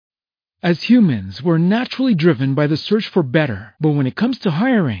As humans, we're naturally driven by the search for better. But when it comes to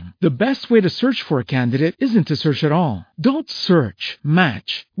hiring, the best way to search for a candidate isn't to search at all. Don't search,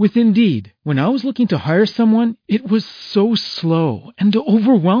 match with Indeed. When I was looking to hire someone, it was so slow and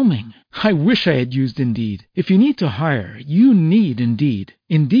overwhelming. I wish I had used Indeed. If you need to hire, you need Indeed.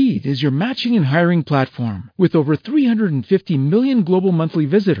 Indeed is your matching and hiring platform with over 350 million global monthly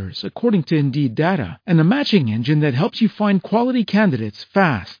visitors, according to Indeed data, and a matching engine that helps you find quality candidates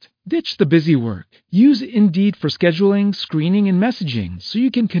fast. Ditch the busy work. Use Indeed for scheduling, screening, and messaging so you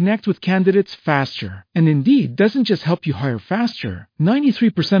can connect with candidates faster. And Indeed doesn't just help you hire faster.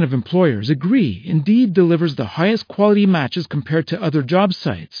 93% of employers agree Indeed delivers the highest quality matches compared to other job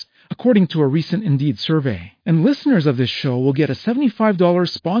sites, according to a recent Indeed survey. And listeners of this show will get a $75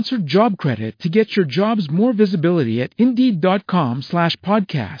 sponsored job credit to get your jobs more visibility at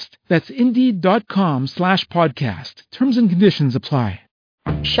Indeed.com/podcast. That's Indeed.com/podcast. Terms and conditions apply.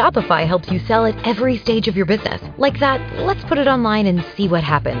 Shopify helps you sell at every stage of your business. Like that, let's put it online and see what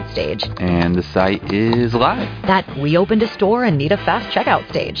happens stage. And the site is live. That we opened a store and need a fast checkout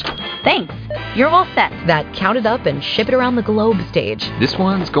stage. Thanks. You're all set. That count it up and ship it around the globe stage. This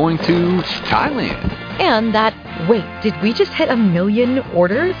one's going to Thailand. And that, wait, did we just hit 1 million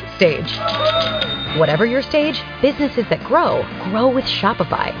orders stage? Whatever your stage, businesses that grow with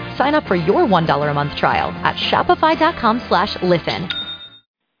Shopify. Sign up for your $1 a month trial at shopify.com/listen.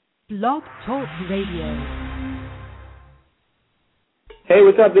 Blog Talk Radio. Hey,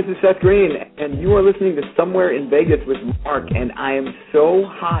 what's up? This is Seth Green, and you are listening to Somewhere in Vegas with Mark, and I am so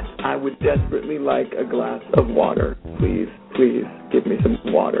hot, I would desperately like a glass of water. Please, please, give me some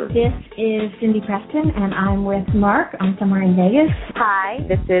water. This is Cindy Preston, and I'm with Mark on Somewhere in Vegas. Hi,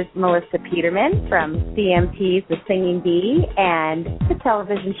 this is Melissa Peterman from CMT's The Singing Bee and the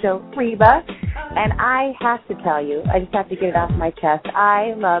television show Reba. And I have to tell you, I just have to get it off my chest,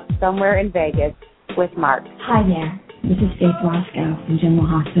 I love Somewhere in Vegas with Mark. Hi there. This is Faith Roscoe from General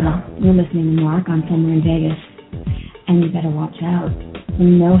Hospital. You're listening to Mark on Somewhere in Vegas. And you better watch out. We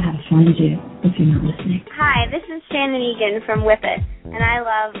know how to find you if you're not listening. Hi, this is Shannon Egan from Whippet, and I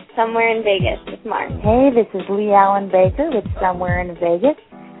love Somewhere in Vegas with Mark. Hey, this is Lee Allen Baker with Somewhere in Vegas,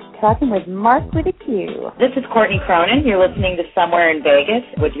 talking with Mark with a Q. This is Courtney Cronin. You're listening to Somewhere in Vegas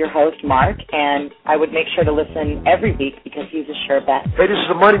with your host, Mark, and I would make sure to listen every week because he's a sure bet. Hey, this is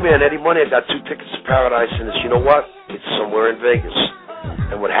the Money Man, Eddie Money. I got 2 tickets to Paradise, and you know what? It's Somewhere in Vegas.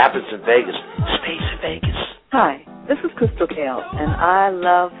 And what happens in Vegas stays in Vegas. Hi, this is Crystal Kale, and I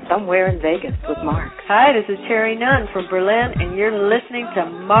love Somewhere in Vegas with Mark. Hi, this is Terry Nunn from Berlin, and you're listening to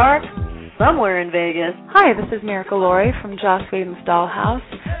Mark Somewhere in Vegas. Hi, this is Miracle Lori from Joss Whedon's Dollhouse.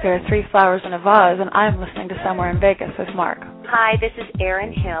 There are 3 flowers in a vase, and I'm listening to Somewhere in Vegas with Mark. Hi, this is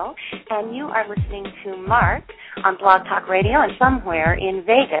Erin Hill, and you are listening to Mark on Blog Talk Radio and Somewhere in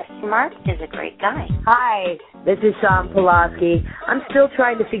Vegas. Mark is a great guy. Hi, this is Sean Pulaski. I'm still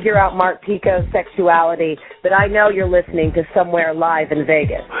trying to figure out Mark Pico's sexuality, but I know you're listening to Somewhere Live in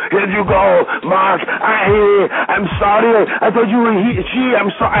Vegas. Here you go, Mark. I'm sorry. I thought you were she.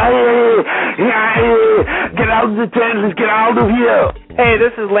 I'm sorry. Get out of the tent. Let's get out of here. Hey,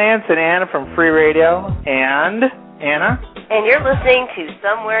 this is Lance and Anna from Free Radio. And Anna? And you're listening to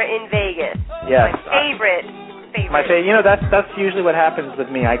Somewhere in Vegas. Yes. My favorite. You know, that's usually what happens with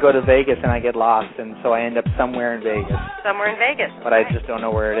me. I go to Vegas and I get lost, and so I end up somewhere in Vegas. Somewhere in Vegas. But I just don't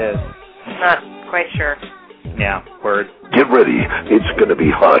know where it is. Not quite sure. Yeah, word. Get ready. It's going to be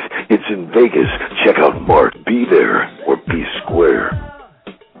hot. It's in Vegas. Check out Mark. Be there or be square.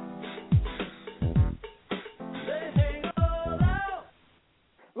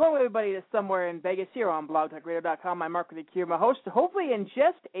 Hello, everybody. It's Somewhere in Vegas here on blogtalkradio.com. I'm Mark with the Q, my host. Hopefully in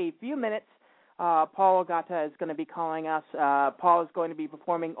just a few minutes, Paul Ogata is going to be calling us. Paul is going to be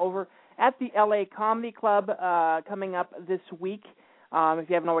performing over at the LA Comedy Club coming up this week. If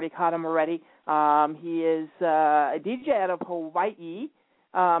you haven't already caught him already, he is a DJ out of Hawaii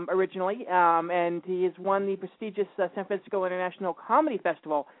originally, and he has won the prestigious San Francisco International Comedy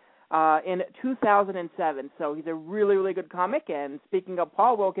Festival in 2007. So he's a really, really good comic. And speaking of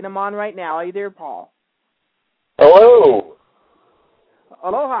Paul, we'll get him on right now. Are you there, Paul? Hello.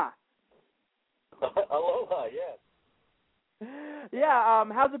 Aloha. Aloha, yes. Yeah,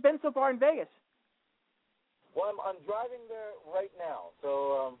 how's it been so far in Vegas? Well, I'm driving there right now,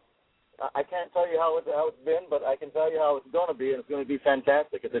 so I can't tell you how it's been, but I can tell you how it's going to be, and it's going to be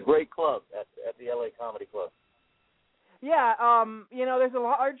fantastic. It's a great club at the LA Comedy Club. Yeah, you know, there's a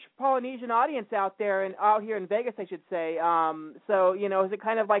large Polynesian audience out there, and out here in Vegas, I should say. So, you know, is it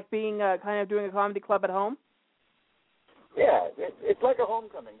kind of like being kind of doing a comedy club at home? Yeah, it's like a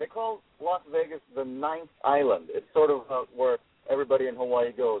homecoming. They call Las Vegas the 9th island. It's sort of where everybody in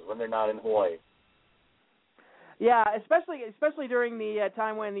Hawaii goes when they're not in Hawaii. Yeah, especially during the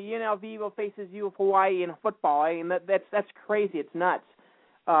time when the UNLV faces U of Hawaii in football. I mean, that's crazy. It's nuts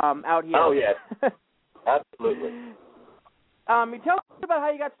out here. Oh yeah, absolutely. Tell us about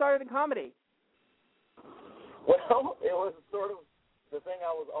how you got started in comedy. Well, it was sort of the thing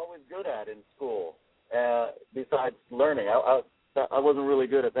I was always good at in school. Besides learning, I wasn't really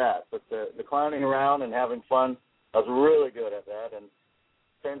good at that, but the clowning around and having fun, I was really good at that. And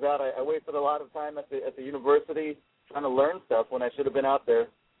turns out I wasted a lot of time at the university trying to learn stuff when I should have been out there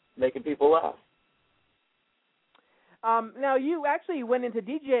making people laugh. Now, you actually went into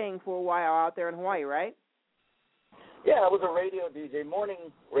DJing for a while out there in Hawaii, right? Yeah, I was a radio DJ,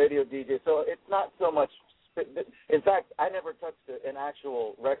 morning radio DJ, so it's not so much. In fact, I never touched an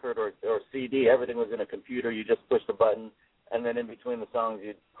actual record or CD. Everything was in a computer. You just push the button, and then in between the songs,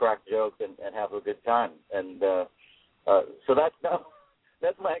 you'd crack jokes and have a good time. And so that's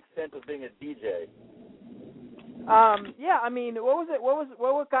my extent of being a DJ. Yeah, I mean,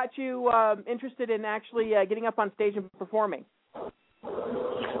 what got you interested in actually getting up on stage and performing?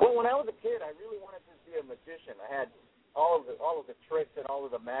 Well, when I was a kid, I really wanted to be a magician. I had all of the tricks and all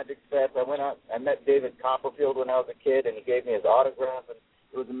of the magic sets. I went out. I met David Copperfield when I was a kid, and he gave me his autograph, and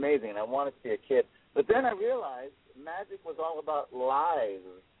it was amazing. And I wanted to be a kid. But then I realized magic was all about lies.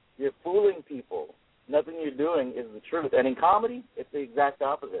 You're fooling people. Nothing you're doing is the truth. And in comedy, it's the exact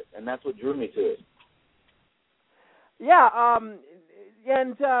opposite, and that's what drew me to it. Yeah,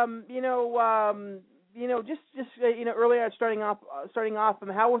 just earlier starting off.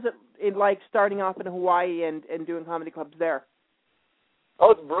 How was it like starting off in Hawaii and doing comedy clubs there?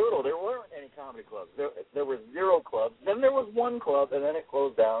 Oh, it's brutal. There weren't any comedy clubs. There were 0 clubs. Then there was 1 club, and then it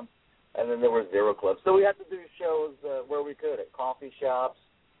closed down, and then there were 0 clubs. So we had to do shows where we could, at coffee shops,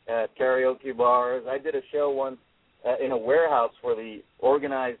 at karaoke bars. I did a show once in a warehouse for the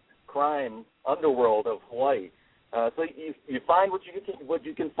organized crime underworld of Hawaii. So you find what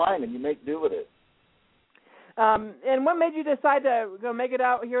you can find, and you make do with it. And what made you decide to go make it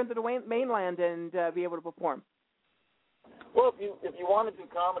out here into the mainland and be able to perform? Well, if you want to do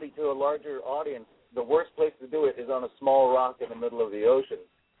comedy to a larger audience, the worst place to do it is on a small rock in the middle of the ocean.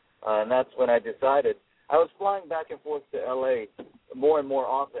 And that's when I decided. I was flying back and forth to L.A. more and more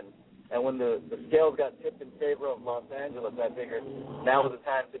often, and when the scales got tipped in favor of Los Angeles, I figured now was the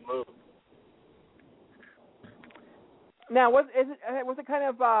time to move. Now, was it kind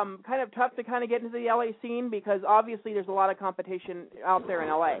of tough to kind of get into the LA scene, because obviously there's a lot of competition out there in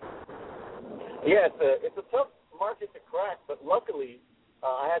LA? Yeah, it's a tough market to crack, but luckily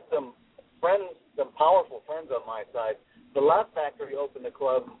I had some powerful friends on my side. The Laugh Factory opened a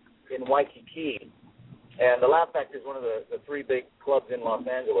club in Waikiki, and the Laugh Factory is one of the 3 big clubs in Los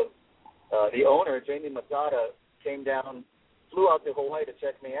Angeles. The owner, Jamie Matata, came down, flew out to Hawaii to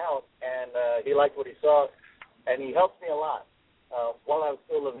check me out, and he liked what he saw. And he helped me a lot. While I was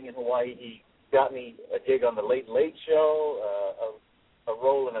still living in Hawaii, he got me a gig on The Late Late Show, a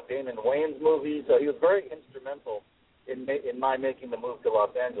role in a Damon Wayans movie. So he was very instrumental in my making the move to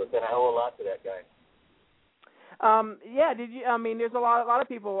Los Angeles, and I owe a lot to that guy. Yeah, did you? I mean, there's a lot of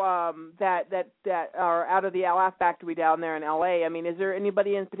people that are out of the Laugh Factory down there in LA. I mean, is there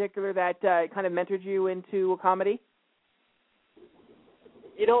anybody in particular that kind of mentored you into comedy?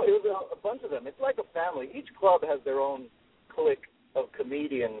 You know, it was a bunch of them. It's like a family. Each club has their own clique of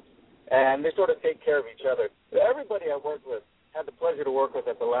comedians, and they sort of take care of each other. Everybody I worked with, had the pleasure to work with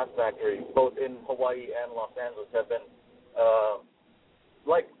at the Laugh Factory, both in Hawaii and Los Angeles, have been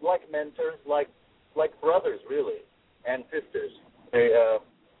like mentors, like brothers, really, and sisters.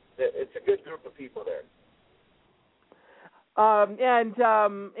 It's a good group of people there. And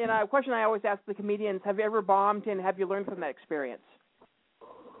a question I always ask the comedians: have you ever bombed, and have you learned from that experience?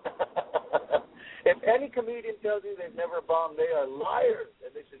 If any comedian tells you they've never bombed, they are liars,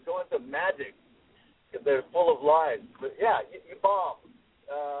 and they should go into magic because they're full of lies. But yeah, you bomb.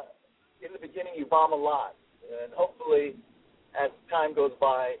 In the beginning, you bomb a lot, and hopefully, as time goes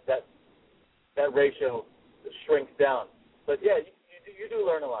by, that ratio shrinks down. But yeah, you do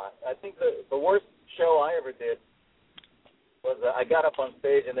learn a lot. I think the worst show I ever did was I got up on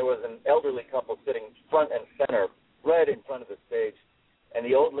stage, and there was an elderly couple sitting front and center, right in front of the stage. And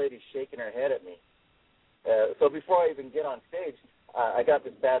the old lady's shaking her head at me. So before I even get on stage, I got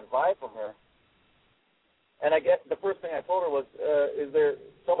this bad vibe from her. And the first thing I told her was, is there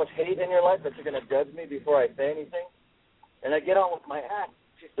so much hate in your life that you're going to judge me before I say anything? And I get on with my act.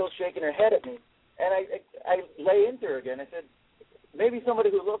 She's still shaking her head at me. And I lay into her again. I said, maybe somebody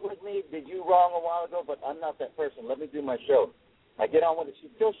who looked like me did you wrong a while ago, but I'm not that person. Let me do my show. I get on with it.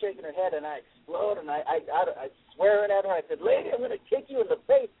 She's still shaking her head, and I explode, and I swearing at her. I said, "Lady, I'm going to kick you in the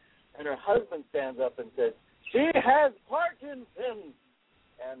face." And her husband stands up and says, "She has Parkinson's."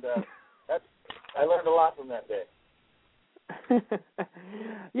 And I learned a lot from that day.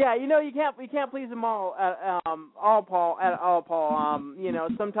 Yeah, you can't please them all, Paul.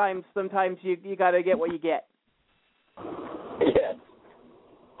 Sometimes you got to get what you get. Yeah.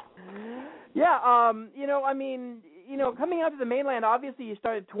 Yeah, coming out to the mainland, obviously you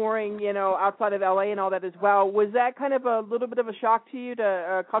started touring, outside of LA and all that as well. Was that kind of a little bit of a shock to you,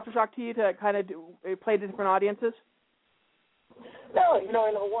 culture shock to you, to kind of play to different audiences? No, in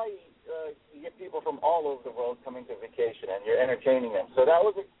Hawaii, you get people from all over the world coming to vacation, and you're entertaining them. So it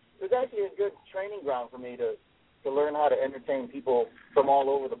was actually a good training ground for me to learn how to entertain people from all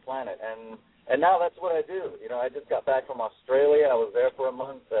over the planet. And now that's what I do. I just got back from Australia. I was there for a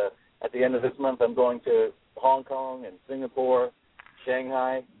month. At the end of this month, I'm going to Hong Kong and Singapore,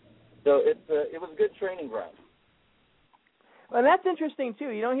 Shanghai. So it was a good training ground. Well, that's interesting too.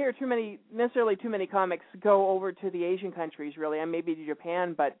 You don't hear necessarily too many comics go over to the Asian countries, really, and maybe to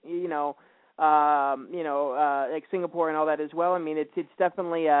Japan, but like Singapore and all that as well. I mean, it's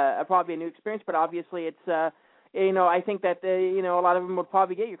definitely probably a new experience, but obviously it's I think that a lot of them would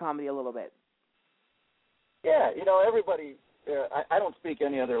probably get your comedy a little bit. Yeah, everybody. I don't speak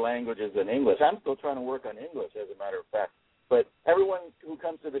any other languages than English. I'm still trying to work on English, as a matter of fact. But everyone who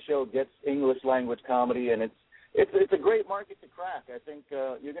comes to the show gets English language comedy, and it's a great market to crack. I think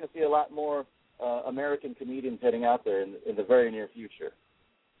you're going to see a lot more American comedians heading out there in the very near future.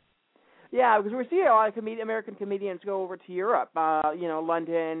 Yeah, because we're seeing a lot of American comedians go over to Europe,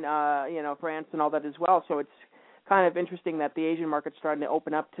 London, France, and all that as well. So it's kind of interesting that the Asian market's starting to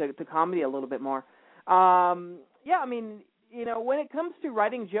open up to comedy a little bit more. Yeah, I mean, when it comes to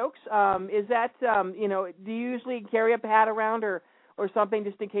writing jokes, is that, do you usually carry a pad around or something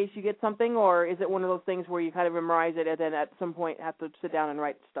just in case you get something, or is it one of those things where you kind of memorize it and then at some point have to sit down and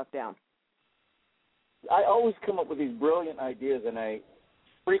write stuff down? I always come up with these brilliant ideas, and I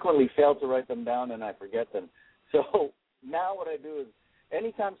frequently fail to write them down, and I forget them. So now what I do is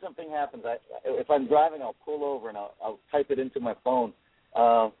anytime something happens, if I'm driving, I'll pull over and I'll type it into my phone.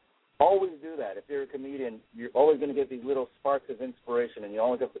 Always do that. If you're a comedian, you're always going to get these little sparks of inspiration, and you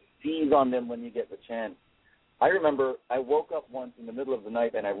always have to seize on them when you get the chance. I remember I woke up once in the middle of the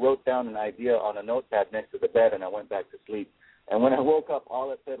night, and I wrote down an idea on a notepad next to the bed, and I went back to sleep. And when I woke up,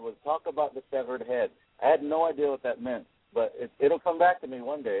 all it said was, "Talk about the severed head." I had no idea what that meant, but it'll come back to me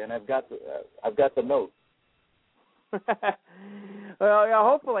one day, and I've got the note. Well, yeah,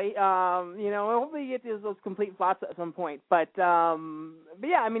 hopefully, hopefully you get those complete thoughts at some point. But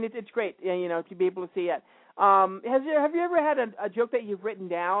yeah, I mean, it's great, to be able to see it. Have you ever had a joke that you've written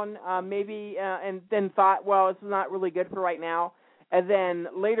down, maybe, and then thought, well, it's not really good for right now, and then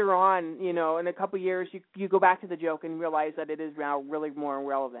later on, in a couple of years, you go back to the joke and realize that it is now really more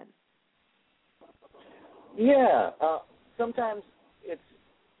relevant? Yeah, sometimes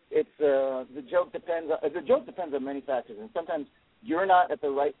the joke depends on many factors, and sometimes you're not at the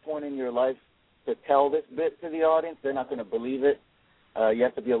right point in your life to tell this bit to the audience. They're not going to believe it. You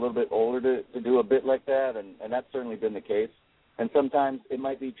have to be a little bit older to do a bit like that, and that's certainly been the case. And sometimes it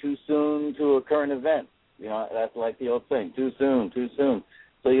might be too soon to a current event. That's like the old saying, too soon.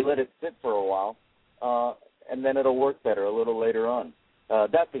 So you let it sit for a while, and then it'll work better a little later on.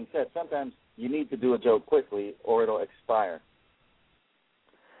 That being said, sometimes you need to do a joke quickly or it'll expire.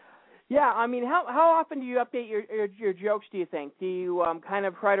 Yeah, I mean, how often do you update your jokes, do you think? Do you kind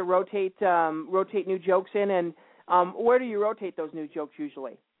of try to rotate new jokes in, and where do you rotate those new jokes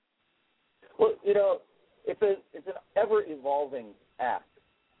usually? Well, it's an ever-evolving act.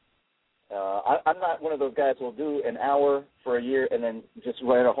 I'm not one of those guys who will do an hour for a year and then just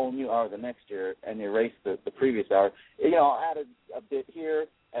write a whole new hour the next year and erase the previous hour. I'll add a bit here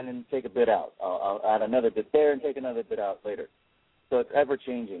and then take a bit out. I'll add another bit there and take another bit out later. So it's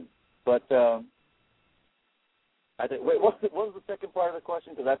ever-changing. But I think. Wait, what was the second part of the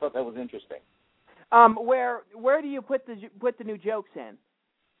question? Because I thought that was interesting. Where do you put the new jokes in?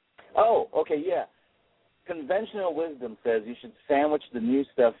 Oh, okay, yeah. Conventional wisdom says you should sandwich the new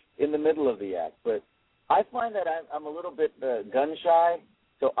stuff in the middle of the act, but I find that I'm a little bit gun shy,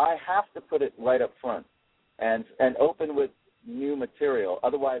 so I have to put it right up front and open with new material.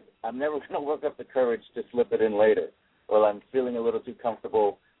 Otherwise, I'm never going to work up the courage to slip it in later, or I'm feeling a little too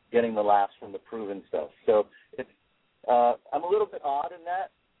comfortable getting the laughs from the proven stuff. So I'm a little bit odd in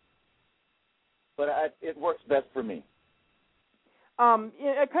that, but it works best for me. Kind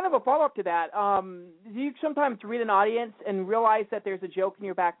of a follow-up to that, do you sometimes read an audience and realize that there's a joke in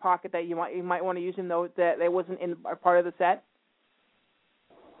your back pocket that you might want to use, even though that wasn't in a part of the set?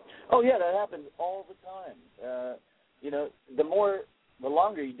 Oh yeah, that happens all the time. The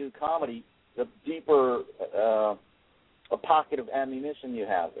longer you do comedy, the deeper a pocket of ammunition you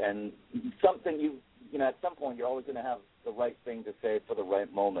have, and something at some point you're always going to have the right thing to say for the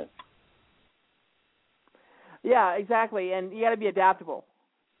right moment. Yeah, exactly, and you got to be adaptable.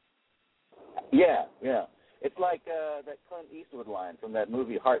 Yeah. It's like that Clint Eastwood line from that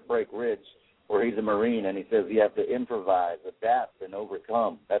movie Heartbreak Ridge, where he's a Marine and he says you have to improvise, adapt, and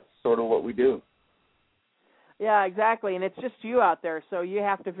overcome. That's sort of what we do. Yeah, exactly, and it's just you out there, so you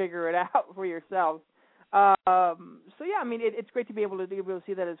have to figure it out for yourself. So yeah, I mean, it's great to be able to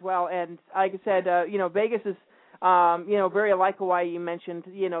see that as well. And like I said, Vegas is, very like Hawaii. You mentioned,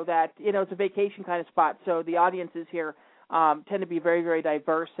 that it's a vacation kind of spot, so the audiences here tend to be very, very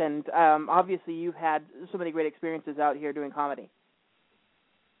diverse. And obviously, you've had so many great experiences out here doing comedy.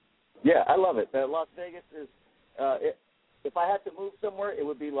 Yeah, I love it. Las Vegas is. If I had to move somewhere, it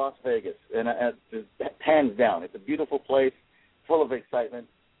would be Las Vegas, and hands down, it's a beautiful place, full of excitement.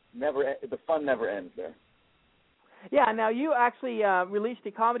 The fun never ends there. Yeah. Now you actually released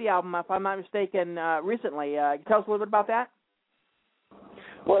a comedy album, if I'm not mistaken, recently. Can you tell us a little bit about that?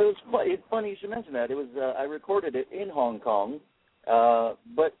 Well, it's funny you should mention that. It was I recorded it in Hong Kong,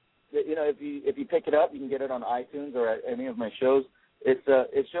 but if you pick it up, you can get it on iTunes or at any of my shows. It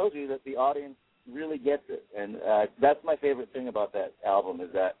shows you that the audience really gets it, and that's my favorite thing about that album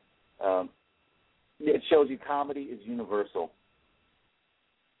is that it shows you comedy is universal.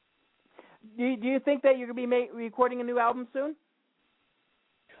 Do you think that you're going to be recording a new album soon?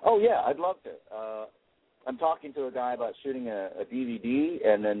 Oh, yeah, I'd love to. I'm talking to a guy about shooting a DVD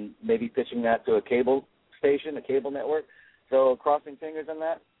and then maybe pitching that to a cable station, a cable network. So crossing fingers on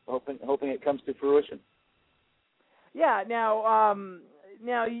that, hoping it comes to fruition. Yeah. Now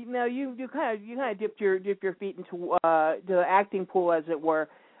you kind of dip your feet into the acting pool, as it were.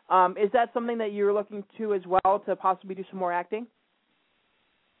 Is that something that you're looking to as well, to possibly do some more acting?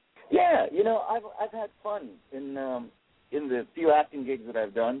 Yeah, I've had fun in the few acting gigs that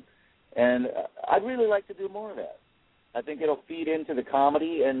I've done, and I'd really like to do more of that. I think it'll feed into the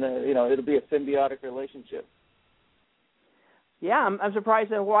comedy, and it'll be a symbiotic relationship. Yeah, I'm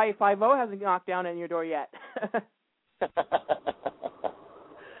surprised that Hawaii Five-0 hasn't knocked down on your door yet.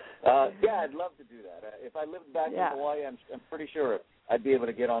 Yeah, I'd love to do that. If I lived back in Hawaii, I'm pretty sure I'd be able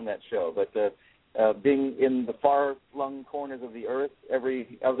to get on that show. But being in the far-flung corners of the earth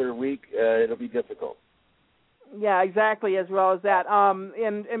every other week, it'll be difficult. Yeah, exactly, as well as that.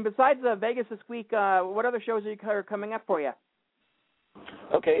 And besides Vegas this week, what other shows are coming up for you?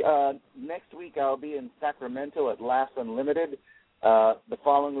 Okay, next week I'll be in Sacramento at Laughs Unlimited. The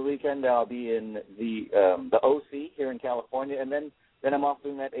following weekend I'll be in the OC here in California, and then I'm off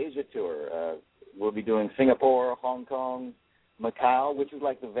doing that Asia tour. We'll be doing Singapore, Hong Kong, Macau, which is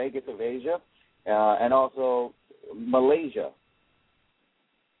like the Vegas of Asia, and also Malaysia.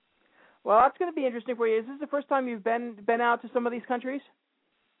 Well, that's going to be interesting for you. Is this the first time you've been out to some of these countries?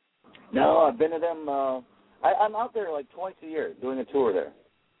 No, I've been to them. I'm out there like twice a year doing a tour there.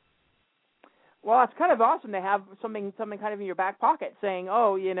 Well, it's kind of awesome to have something kind of in your back pocket, saying,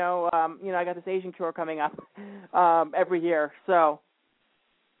 "Oh, I got this Asian tour coming up every year." So,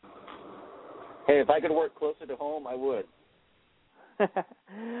 hey, if I could work closer to home, I would.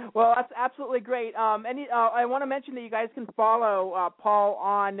 Well, that's absolutely great. I want to mention that you guys can follow Paul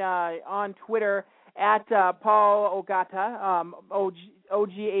on Twitter at Paul Ogata,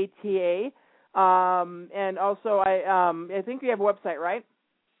 Ogata, and also I think you have a website, right?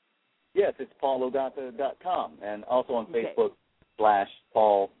 Yes, it's paulogata.com, and also on Facebook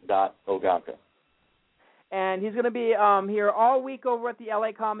 /Paul.Ogata. And he's going to be here all week over at the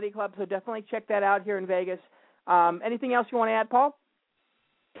LA Comedy Club, so definitely check that out here in Vegas. Anything else you want to add, Paul?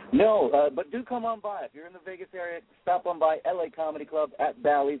 No, but do come on by. If you're in the Vegas area, stop on by LA Comedy Club at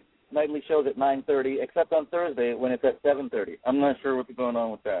Bally's. Nightly shows at 9:30, except on Thursday when it's at 7:30. I'm not sure what's going on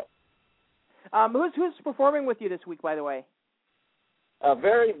with that. Who's performing with you this week, by the way? A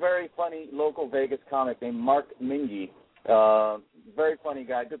very, very funny local Vegas comic named Mark Mingy. Very funny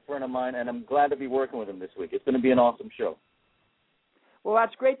guy, good friend of mine, and I'm glad to be working with him this week. It's going to be an awesome show. Well,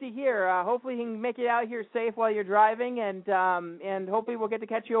 that's great to hear. Hopefully he can make it out here safe while you're driving, and hopefully we'll get to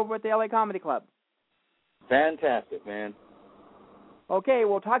catch you over at the LA Comedy Club. Fantastic, man. Okay,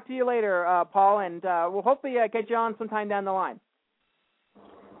 we'll talk to you later, Paul, and we'll hopefully get you on sometime down the line.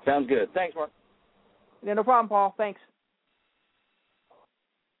 Sounds good. Thanks, Mark. Yeah, no problem, Paul. Thanks.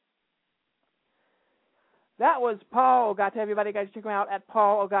 That was Paul Ogata. Everybody, you guys check him out at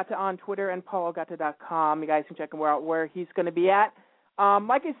Paul Ogata on Twitter and paulogata.com. You guys can check him out where he's going to be at.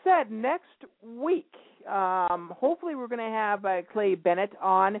 Like I said, next week, hopefully we're going to have Clay Bennett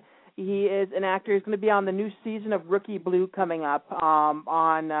on, He is an actor. He's going to be on the new season of Rookie Blue coming up on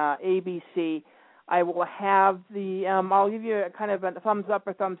ABC. I will have I'll give you a kind of a thumbs up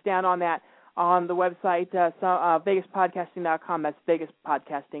or thumbs down on that on the website, VegasPodcasting.com. That's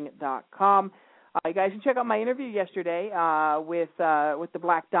VegasPodcasting.com. You guys can check out my interview yesterday with the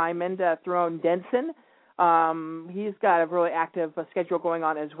Black Diamond, Tyrone Denson. He's got a really active schedule going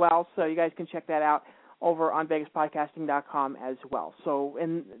on as well, so you guys can check that out over on VegasPodcasting.com as well. So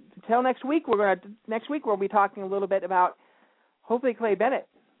until next week, we'll be talking a little bit about hopefully Clay Bennett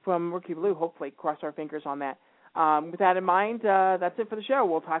from Rookie Blue. Hopefully, cross our fingers on that. With that in mind, that's it for the show.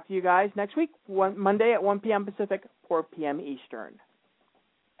 We'll talk to you guys next week, Monday at 1 p.m. Pacific, 4 p.m. Eastern.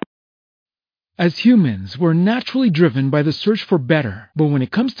 As humans, we're naturally driven by the search for better. But when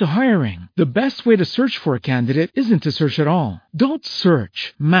it comes to hiring, the best way to search for a candidate isn't to search at all. Don't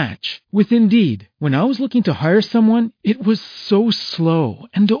search, match with Indeed. When I was looking to hire someone, it was so slow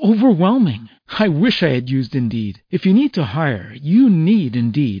and overwhelming. I wish I had used Indeed. If you need to hire, you need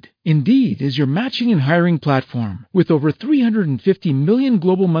Indeed. Indeed is your matching and hiring platform with over 350 million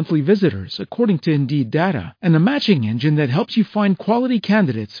global monthly visitors, according to Indeed data, and a matching engine that helps you find quality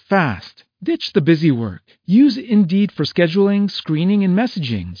candidates fast. Ditch the busy work. Use Indeed for scheduling, screening, and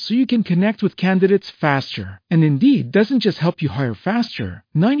messaging so you can connect with candidates faster. And Indeed doesn't just help you hire faster.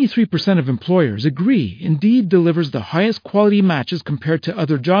 93% of employers agree Indeed delivers the highest quality matches compared to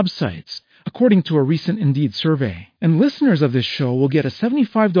other job sites, according to a recent Indeed survey. And listeners of this show will get a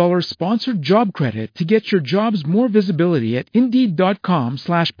 $75 sponsored job credit to get your jobs more visibility at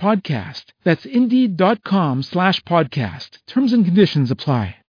Indeed.com/podcast. That's Indeed.com/podcast. Terms and conditions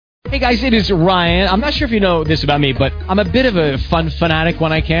apply. Hey guys, it is Ryan. I'm not sure if you know this about me, but I'm a bit of a fun fanatic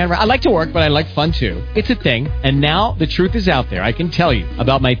when I can. I like to work, but I like fun too. It's a thing. And now the truth is out there. I can tell you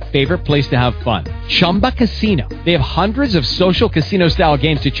about my favorite place to have fun. Chumba Casino. They have hundreds of social casino style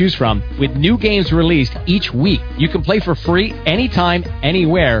games to choose from with new games released each week. You can play for free anytime,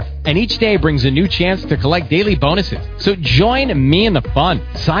 anywhere. And each day brings a new chance to collect daily bonuses. So join me in the fun.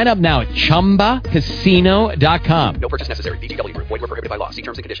 Sign up now at ChumbaCasino.com. No purchase necessary. VGW Group. Void where prohibited by law. See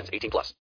terms and conditions. 18+.